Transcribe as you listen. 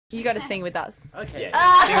You got to sing with us. Okay.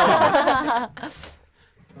 Love.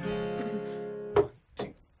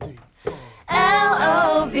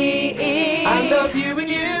 I love you and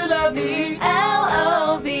you love me.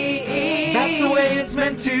 Love. That's the way it's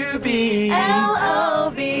meant to be.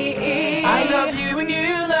 Love. I love you and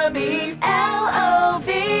you love me. Love.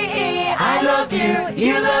 I love you.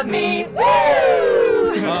 You love me. Woo!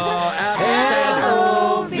 Oh, outstanding.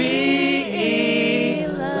 L-O-V-E,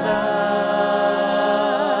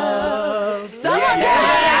 love. Someone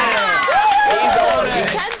He's on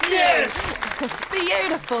it. Yes.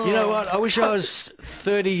 Beautiful. You know what? I wish I was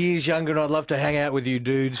 30 years younger and I'd love to hang out with you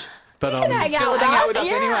dudes. But I'm Hang out with hang out us. with us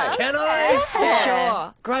Yeah. anyway. Can I? Yeah.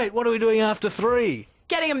 Sure. Great. What are we doing after 3?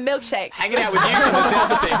 Getting a milkshake. Hanging out with you from the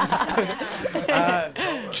sounds of things.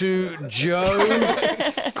 To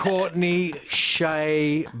Joe, Courtney,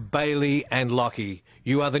 Shay, Bailey, and Lockie.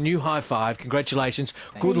 You are the new Hi5. Congratulations.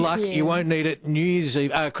 Good luck. You won't need it. New Year's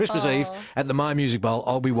Eve, Christmas Eve at the My Music Bowl.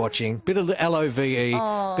 I'll be watching. Bit of LOVE, bit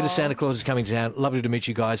of Santa Claus is coming to town. Lovely to meet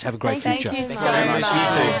you guys. Have a great Thank future. you so very much. much. You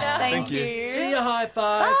too. Thank you. See you, Hi5.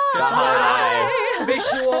 Bye.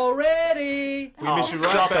 Miss you already. We miss you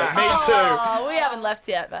right back. Me too. Oh, we haven't left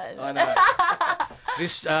yet, but I know.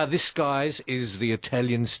 This guys is the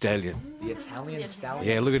Italian stallion. The Italian stallion.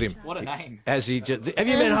 Yeah, look at him. What a name. As he just, have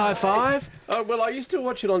you met Hi5? Well, I used to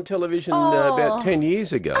watch it on television about 10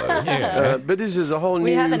 years ago. Yeah. But this is a whole new...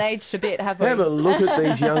 we haven't aged a bit, have we? Have a look at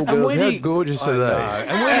these young girls. where How do you- gorgeous I are know. they?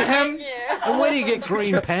 And where do you get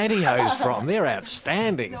green pantyhose from? They're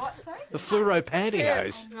outstanding. The fluoro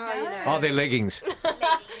pantyhose. Oh, they're leggings.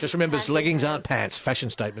 Just remember, leggings aren't pants. Fashion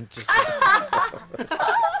statement.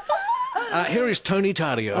 Here is Tony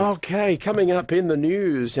Tardio. Okay, coming up in the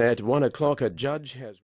news at 1 o'clock, a judge has...